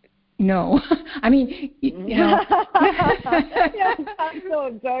know. I mean, Yes, I'm so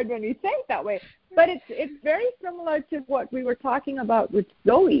absurd when we say it that way. But it's very similar to what we were talking about with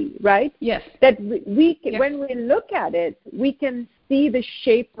Zoe, right? Yes. That when we look at it, we can see the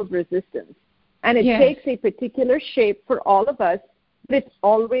shape of resistance. And it takes a particular shape for all of us, but it's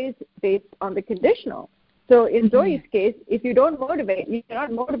always based on the conditional. So in Zoe's case, if you don't motivate, you're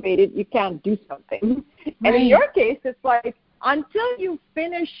not motivated, you can't do something. Right. And in your case, it's like until you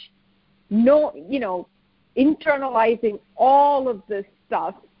finish, internalizing all of this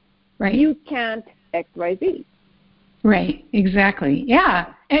stuff, you can't X, Y, Z. Right. Exactly. Yeah.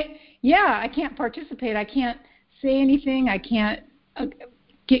 I can't participate. I can't say anything. I can't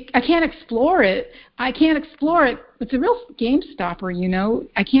explore it. It's a real game stopper,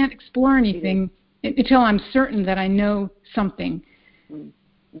 I can't explore anything until I'm certain that I know something.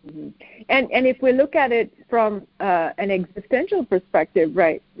 Mm-hmm. And if we look at it from an existential perspective,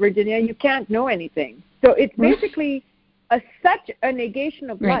 right, Virginia, you can't know anything. So it's basically such a negation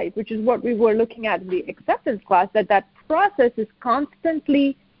of life, which is what we were looking at in the acceptance class, that process is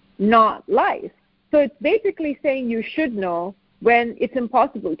constantly not life. So it's basically saying you should know when it's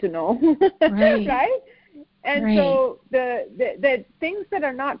impossible to know, right? And so the things that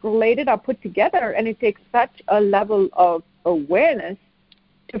are not related are put together, and it takes such a level of awareness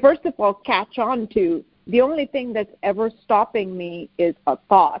to, first of all, catch on to the only thing that's ever stopping me is a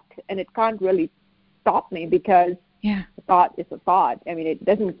thought, and it can't really stop me because a thought is a thought. I mean,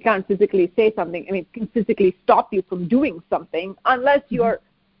 can't physically say something. I mean, it can physically stop you from doing something unless you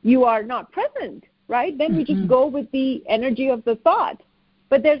are not present, right? Then we just go with the energy of the thought.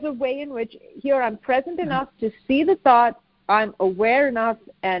 But there's a way in which here I'm present enough to see the thought, I'm aware enough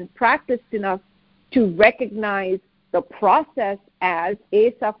and practiced enough to recognize the process as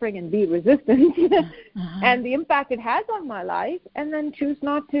A, suffering, and B, resistance, and the impact it has on my life, and then choose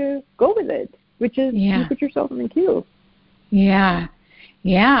not to go with it, which is you put yourself in the queue. Yeah.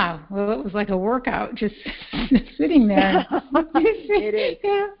 Yeah. Well, it was like a workout, just sitting there. It is.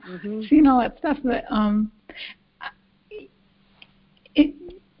 Yeah. Seeing all that stuff. But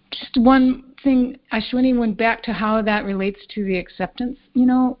just one thing, Ashwini, went back to how that relates to the acceptance,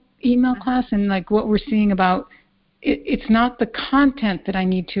 email class, and like what we're seeing about it's not the content that I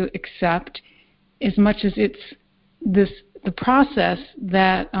need to accept as much as it's the process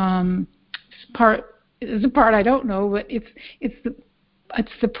that is a part I don't know, but it's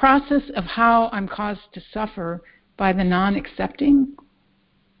the process of how I'm caused to suffer by the non-accepting.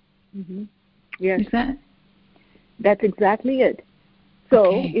 Yes. Is that? That's exactly it.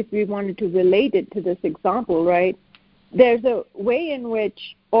 So if we wanted to relate it to this example, right, there's a way in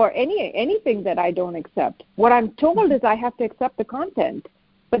which, or anything that I don't accept, what I'm told is I have to accept the content,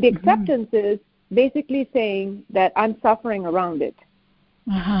 but the acceptance is basically saying that I'm suffering around it.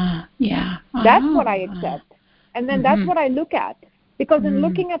 That's what I accept. And then that's what I look at. Because in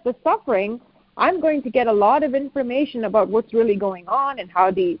looking at the suffering, I'm going to get a lot of information about what's really going on and how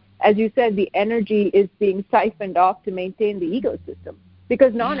as you said, the energy is being siphoned off to maintain the ego system.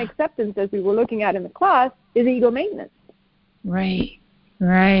 Because non-acceptance, as we were looking at in the class, is ego maintenance. Right.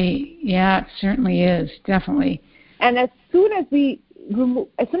 Yeah, it certainly is, definitely. And as soon as we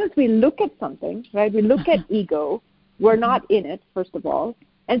look at something, right, we look at ego, we're not in it, first of all.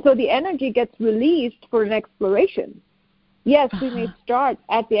 And so the energy gets released for an exploration. Yes, we may start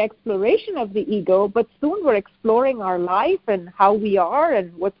at the exploration of the ego, but soon we're exploring our life and how we are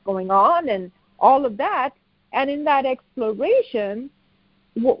and what's going on and all of that. And in that exploration,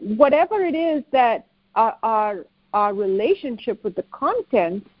 whatever it is that our relationship with the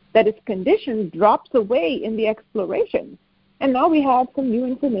content that is conditioned drops away in the exploration. And now we have some new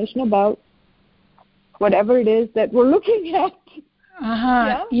information about whatever it is that we're looking at.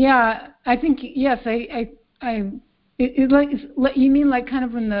 Yeah, I think, yes, you mean like kind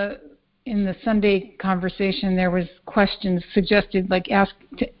of in the Sunday conversation there was questions suggested, like ask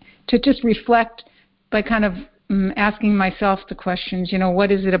to just reflect by kind of asking myself the questions,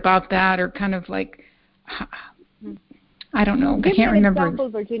 what is it about that, or kind of like, I don't know, I can't remember. Give me an example,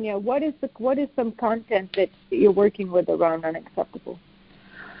 Virginia. What is some content that you're working with around unacceptable?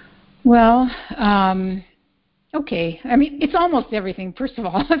 Well, okay. I mean, it's almost everything. First of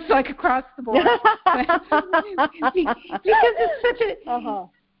all, it's like across the board because it's such a.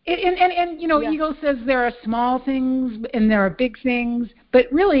 And ego says there are small things and there are big things,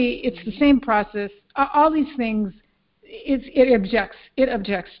 but really it's the same process. All these things, it objects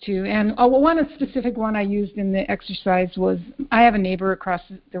to. And one specific one I used in the exercise was, I have a neighbor across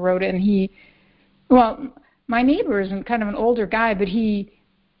the road, and my neighbor is kind of an older guy, but I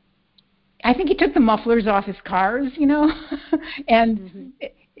think he took the mufflers off his cars, and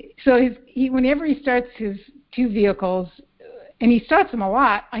so whenever he starts his two vehicles, and he starts them a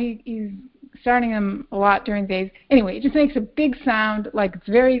lot, he's starting them a lot during days. Anyway, it just makes a big sound, like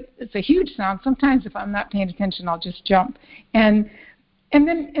it's a huge sound. Sometimes if I'm not paying attention, I'll just jump. And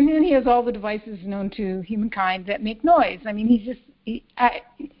then he has all the devices known to humankind that make noise. I mean,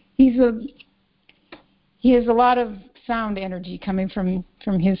 he has a lot of sound energy coming from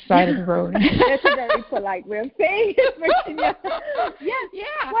his side of the road. That's a very polite way of saying it, Virginia. Yes.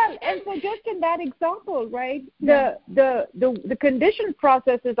 Yeah. Well, and so just in that example, right? The conditioned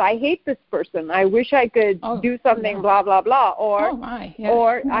process is, I hate this person. I wish I could do something, blah blah blah, or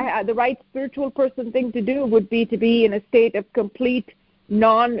the right spiritual person thing to do would be to be in a state of complete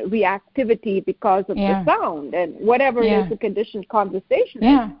non-reactivity because of the sound and whatever it is, the conditioned conversation.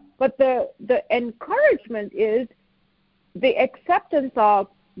 Yeah. But the encouragement is the acceptance of,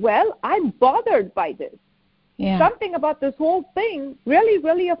 well, I'm bothered by this. Yeah. Something about this whole thing really,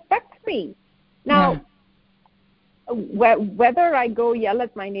 really affects me. Now, whether I go yell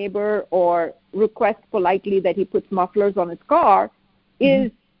at my neighbor or request politely that he puts mufflers on his car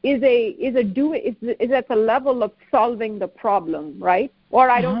is at the level of solving the problem, right? Or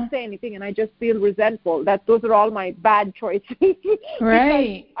I don't say anything and I just feel resentful. Those are all my bad choices.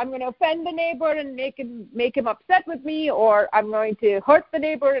 Right. I'm going to offend the neighbor and make him upset with me, or I'm going to hurt the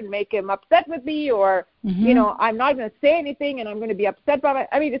neighbor and make him upset with me, or I'm not going to say anything and I'm going to be upset by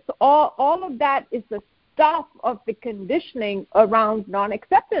it's all of that is the stuff of the conditioning around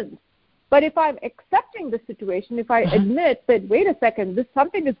non-acceptance. But if I'm accepting the situation, if I admit that, wait a second,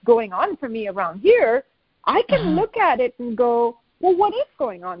 something is going on for me around here, I can look at it and go, well, what is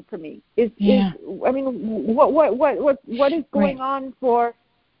going on for me? What is going on for?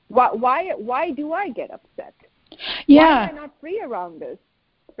 Why do I get upset? Yeah. Why am I not free around this?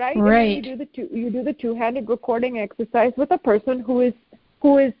 Right. Right. And you do the two-handed recording exercise with a person who is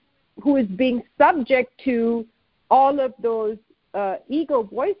being subject to all of those ego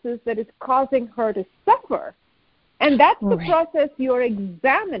voices that is causing her to suffer, and that's the process you're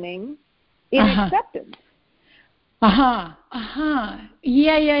examining in acceptance. Yeah. Right?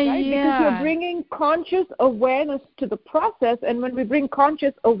 Because you're bringing conscious awareness to the process, and when we bring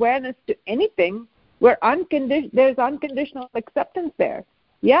conscious awareness to anything, there's unconditional acceptance there.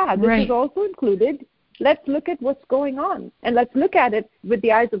 Yeah, this is also included. Let's look at what's going on, and let's look at it with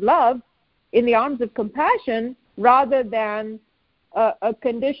the eyes of love, in the arms of compassion, rather than a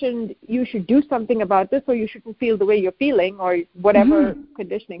conditioned, you should do something about this, or you shouldn't feel the way you're feeling, or whatever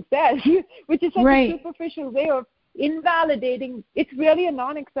conditioning says, which is such a superficial way of invalidating. It's really a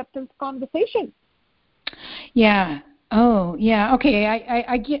non-acceptance conversation. Yeah. Oh, yeah. Okay.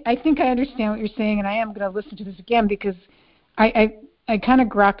 I think I understand what you're saying, and I am going to listen to this again because I kind of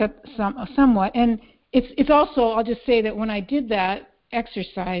grok it somewhat. And it's also, I'll just say that when I did that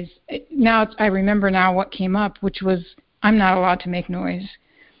exercise, I remember now what came up, which was, I'm not allowed to make noise.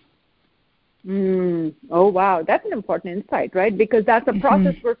 Oh, wow. That's an important insight, right? Because that's a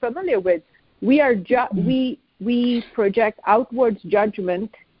process we're familiar with. We are we project outwards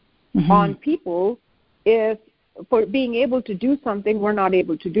judgment on people for being able to do something we're not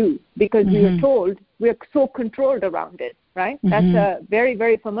able to do, because we are told we're so controlled around it, right? That's a very,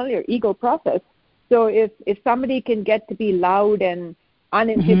 very familiar ego process. So if somebody can get to be loud and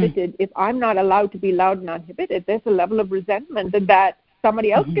uninhibited, if I'm not allowed to be loud and uninhibited, there's a level of resentment that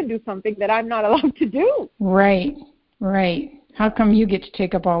somebody else can do something that I'm not allowed to do. Right. How come you get to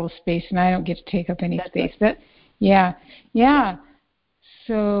take up all the space and I don't get to take up any space? Right. Yeah.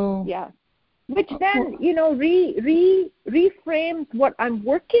 So which then reframes what I'm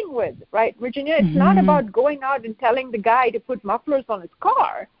working with, right, Virginia? It's not about going out and telling the guy to put mufflers on his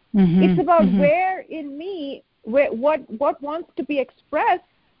car. It's about where in me, what wants to be expressed,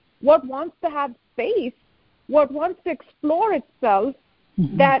 what wants to have space, what wants to explore itself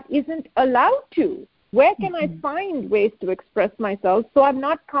that isn't allowed to. Where can I find ways to express myself so I'm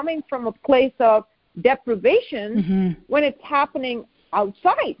not coming from a place of deprivation when it's happening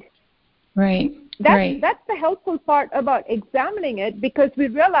outside? Right. That's the helpful part about examining it, because we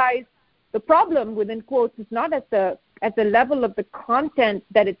realize the problem, within quotes, is not at the level of the content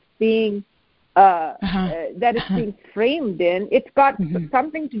that it's being being framed in. It's got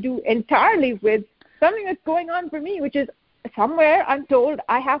something to do entirely with something that's going on for me, which is somewhere I'm told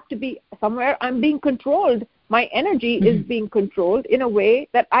I have to be, somewhere I'm being controlled. My energy is being controlled in a way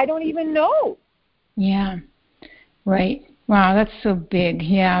that I don't even know. Yeah. Right. Wow, that's so big.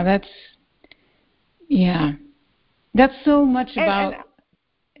 Yeah, that's so much about.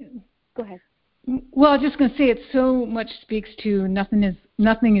 Go ahead. Well, I was just going to say, it so much speaks to nothing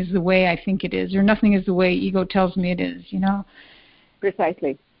is the way I think it is, or nothing is the way ego tells me it is,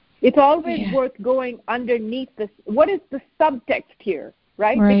 Precisely. It's always worth going underneath this. What is the subtext here,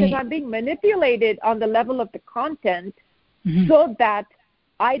 right? Because I'm being manipulated on the level of the content so that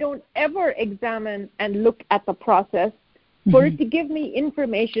I don't ever examine and look at the process for it to give me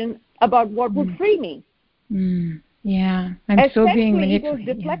information about what would free me. Yeah, I'm so being manipulated.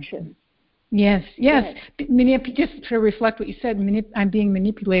 Ego's deflection. Yes. Just to reflect what you said, I'm being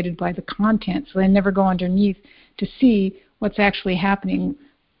manipulated by the content, so I never go underneath to see what's actually happening,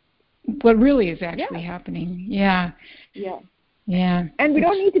 what really is actually happening. Yeah. And we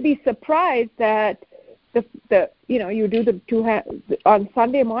don't need to be surprised that you do the on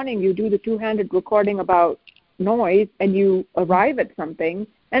Sunday morning you do the two-handed recording about noise, and you arrive at something,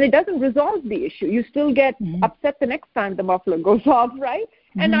 and it doesn't resolve the issue. You still get upset the next time the muffler goes off, right?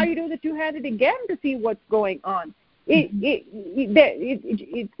 And now you do the two-handed again to see what's going on. It's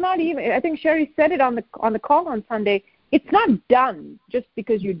not even. I think Sherry said it on the call on Sunday. It's not done just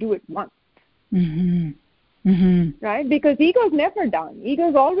because you do it once, right? Because ego's never done.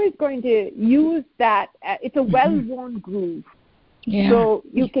 Ego's always going to use that. It's a well-worn groove, so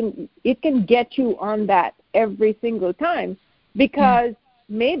it can get you on that every single time because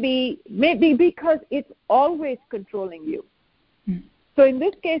maybe because it's always controlling you. So in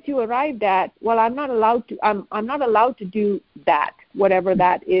this case, you arrived at, well, I'm not allowed to do that, whatever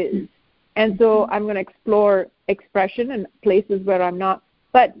that is. And so I'm going to explore expression in places where I'm not.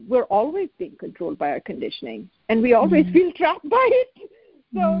 But we're always being controlled by our conditioning, and we always feel trapped by it.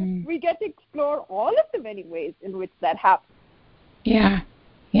 So we get to explore all of the many ways in which that happens. Yeah.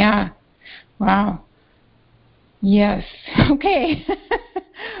 Wow. Yes. Okay.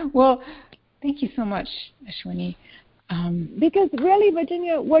 Well, thank you so much, Ashwini. Because really,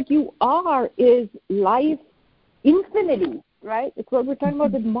 Virginia, what you are is life infinity, right? It's what we're talking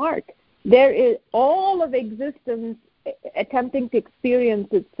about with Mark. There is all of existence attempting to experience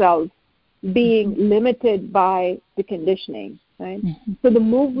itself being limited by the conditioning, right? So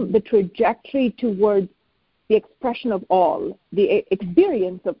the trajectory towards the expression of all, the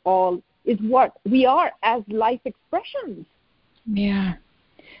experience of all, is what we are as life expressions. Yeah.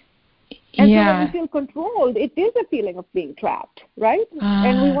 And so when we feel controlled, it is a feeling of being trapped, right?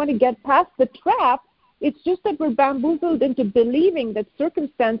 And we want to get past the trap. It's just that we're bamboozled into believing that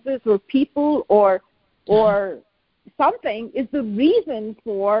circumstances or people or something is the reason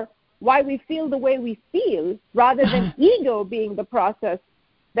for why we feel the way we feel, rather than ego being the process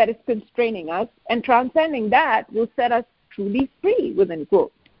that is constraining us. And transcending that will set us truly free, within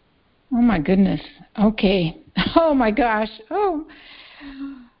quotes. Oh, my goodness. Okay. Oh, my gosh. Oh,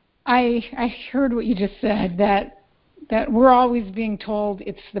 I heard what you just said, that we're always being told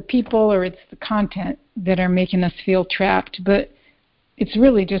it's the people or it's the content that are making us feel trapped, but it's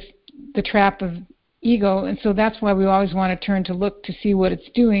really just the trap of ego. And so that's why we always want to turn to look to see what it's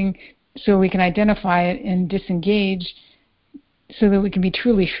doing so we can identify it and disengage so that we can be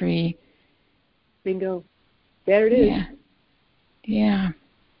truly free. Bingo. There it is. Yeah.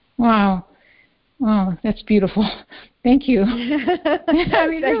 Wow, that's beautiful. Thank you. I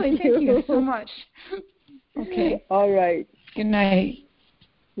mean, really, thank you so much. Okay. All right. Good night.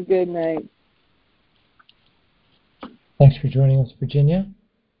 Good night. Thanks for joining us, Virginia.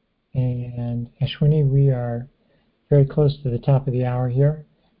 And Ashwini, we are very close to the top of the hour here.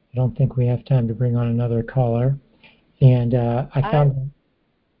 I don't think we have time to bring on another caller. And I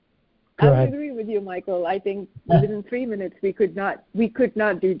would agree with you, Michael. I think within 3 minutes we could not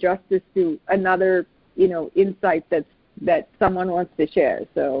do justice to another insight that someone wants to share.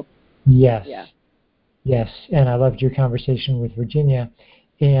 So yes, and I loved your conversation with Virginia.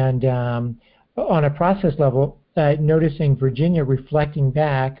 And on a process level, noticing Virginia reflecting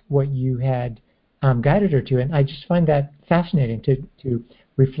back what you had guided her to, and I just find that fascinating to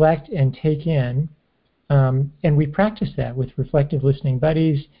reflect and take in. And we practice that with reflective listening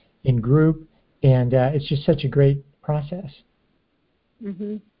buddies in group, and it's just such a great process.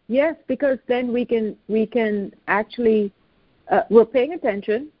 Yes, because then we can actually we're paying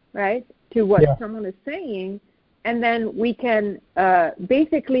attention, right, to what someone is saying, and then we can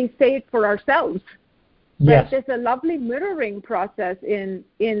basically say it for ourselves. Yes. Right? There's a lovely mirroring process in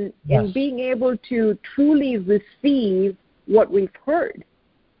being able to truly receive what we've heard.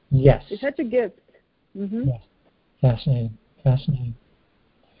 Yes. It's such a gift. Yes. Fascinating.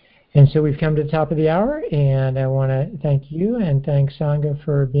 And so we've come to the top of the hour, and I want to thank you and thank Sangha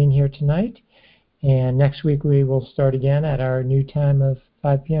for being here tonight. And next week we will start again at our new time of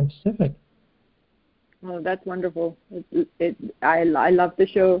 5 p.m. Pacific. Oh, that's wonderful. I love the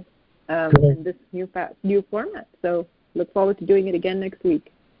show in this new format. So look forward to doing it again next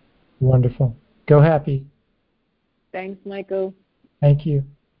week. Wonderful. Go happy. Thanks, Michael. Thank you.